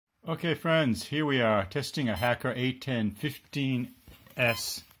Okay friends, here we are testing a Hacker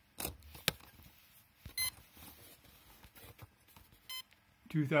A1015S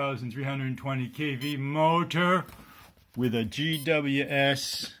 2320 kV motor with a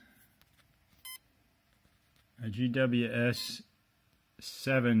GWS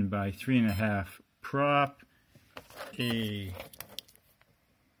 7 by 3.5 prop, a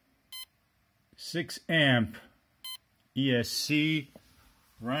 6 amp ESC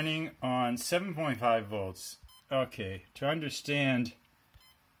running on 7.5 volts. Okay, to understand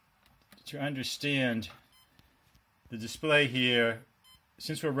the display here,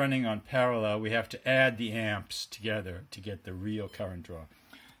 since we're running on parallel, we have to add the amps together to get the real current draw.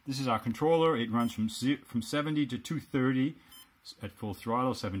 This is our controller. It runs from 70 to 230 at full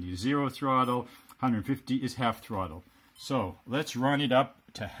throttle, 70 to 0 throttle, 150 is half throttle. So let's run it up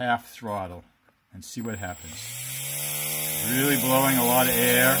to half throttle and see what happens. Really blowing a lot of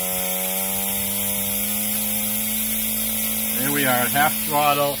air. There we are at half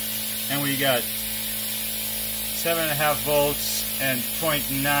throttle, and we got 7.5 volts and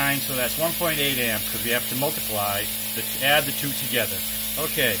 0.9, so that's 1.8 amps because we have to multiply to add the two together.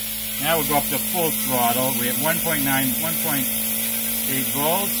 Okay, now we'll go up to full throttle. We have 1.9, 1.8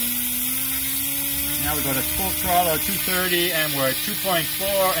 volts. Now we go to full throttle at 230, and we're at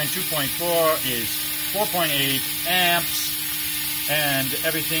 2.4, and 2.4 is 4.8 amps, and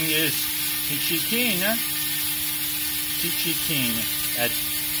everything is peachy keen at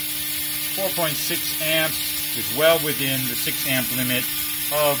 4.6 amps, is well within the 6 amp limit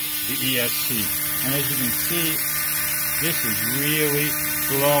of the ESC. And as you can see, this is really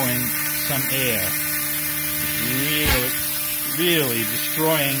blowing some air. It's really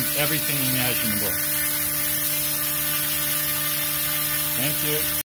destroying everything imaginable. Thank you.